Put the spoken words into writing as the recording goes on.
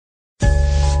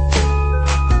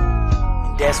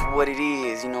that's what it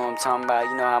is, you know what I'm talking about.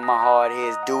 You know how my hard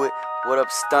heads do it. What up,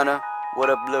 Stunner? What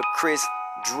up, Lil Chris?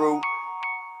 Drew?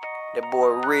 That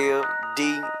boy Real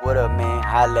D? What up, man?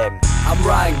 Holla at me. I'm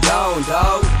riding down,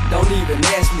 dawg. Don't even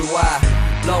ask me why.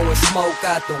 Blowing smoke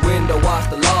out the window, watch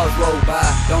the laws roll by.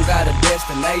 Don't got a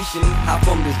destination, hop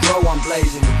from this row I'm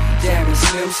blazing. Jamming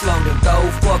slim, slow the dough,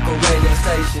 fuck a radio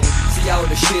station. See all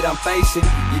the shit I'm facing,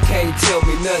 you can't tell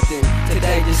me nothing.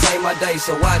 Today just ain't my day,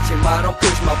 so watch him, I don't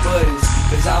push my buttons.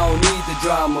 Cause I don't need the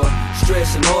drama,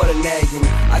 stressing or the nagging.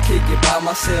 I kick it by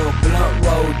myself, blunt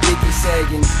roll, dicky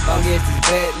sagging. Long as it's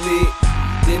bad lit,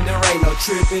 then there ain't no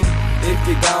tripping. If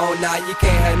you gone now, you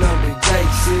can't have none but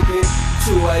Jake sipping.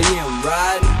 2 a.m.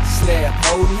 riding, slab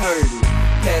holding, hurting.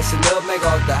 Passing up, make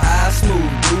off the high,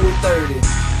 smooth, doing 30.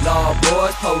 Law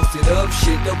boys posted up,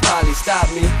 shit, they'll probably stop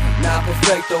me. Now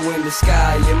perfecto in the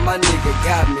sky, yeah, my nigga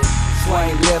got me.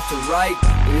 Swing left to right,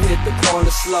 and hit the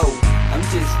corner slow. I'm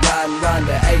just riding round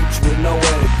the H with nowhere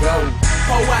to go.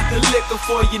 Pour out the liquor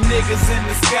for you niggas in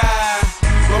the sky.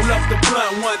 Roll up the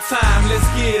blunt one time, let's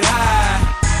get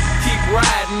high. Keep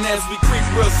riding as we creep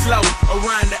real slow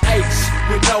around the H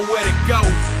with nowhere to go,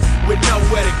 with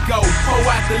nowhere to go. Pour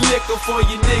out the liquor for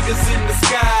you niggas in the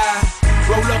sky.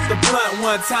 Roll up the blunt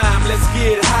one time, let's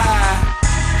get high.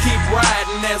 Keep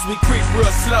riding as we creep real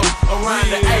slow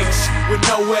around the H with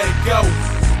nowhere to go,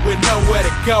 with nowhere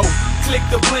to go. Click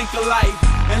the blinker light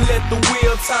and let the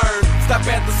wheel turn. Stop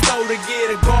at the store to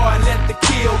get a guard and let the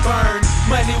kill burn.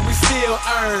 Money we still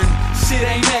earn, shit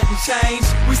ain't nothing changed.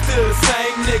 We still the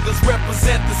same niggas,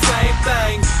 represent the same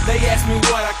thing. They ask me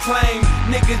what I claim,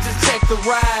 nigga just check the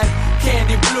ride.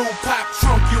 Candy blue pop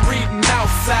trunk, you reading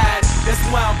Nawf Side. That's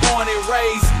where I'm born and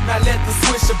raised, now let the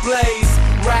swisher blaze.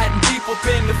 Riding deep up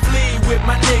in the fleet with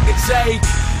my nigga Jake,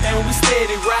 and we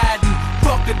steady riding.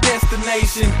 Fuck a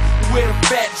destination with a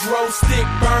fat dro stick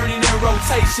burning in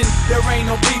rotation. There ain't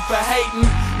no beef or hating,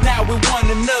 now we one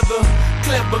another.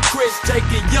 Clever Chris, Jake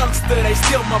and Youngster, they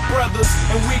still my brothers,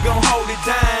 and we gon' hold it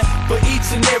down for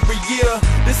each and every year.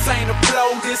 This ain't a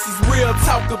flow, this is real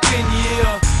talk up in your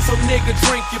ear. So nigga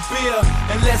drink your beer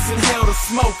and let's inhale the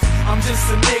smoke. I'm just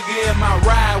a nigga in my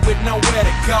ride with nowhere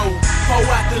to go. Pour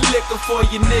out the liquor for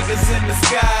you niggas in the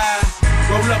sky.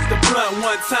 Roll up the blunt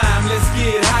one time, let's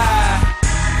get high.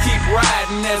 Keep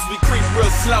riding as we creep real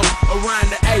slow around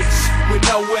the H with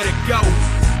nowhere to go,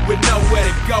 with nowhere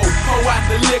to go. Pour out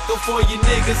the liquor for you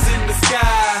niggas in the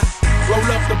sky. Roll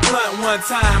up the blunt one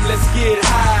time, let's get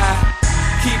high.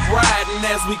 Keep riding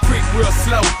as we creep real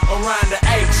slow around the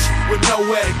H with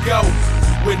nowhere to go,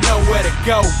 with nowhere to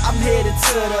go. I'm headed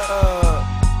to the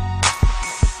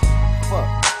fuck.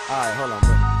 Alright, hold on,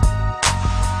 bro.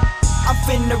 I'm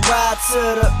finna ride to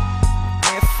the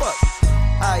man, fuck.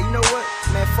 Alright, you know what?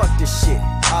 Man, fuck this shit.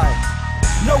 Alright.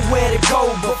 Nowhere to go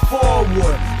but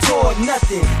forward, toward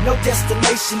nothing, no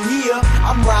destination here.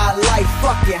 I'm riding like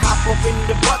fuck it, hop up in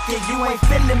the bucket. You ain't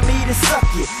feeling me to suck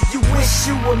it. You wish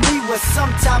you were me, well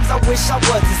sometimes I wish I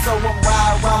wasn't. So I'm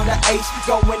riding around the H,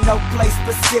 going no place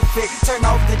specific. Turn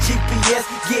off the GPS,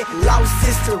 get lost,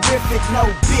 it's terrific. No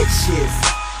bitches,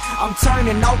 I'm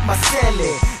turning off my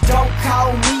celly. Don't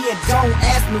call me and don't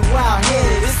ask me where I'm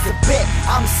headed. It's a bet,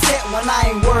 I'm set when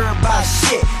I ain't worried about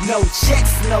shit. No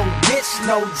checks, no bitch,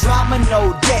 no drama,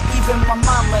 no debt. Even my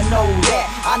mama know that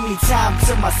I need time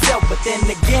to myself, but then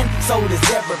again, so does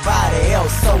everybody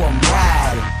else. So I'm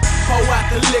riding. Pour out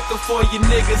the liquor for you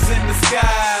niggas in the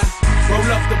sky. Roll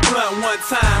up the blunt one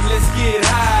time, let's get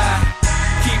high.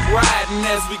 Keep riding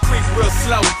as we creep real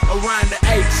slow around the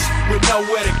H with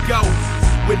nowhere to go,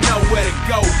 with nowhere to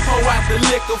go. Pour out the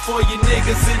liquor for you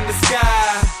niggas in the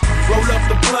sky. Roll up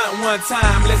the blunt one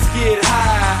time, let's get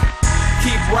high.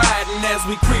 Keep riding as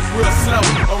we creep real slow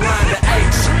around the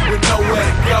H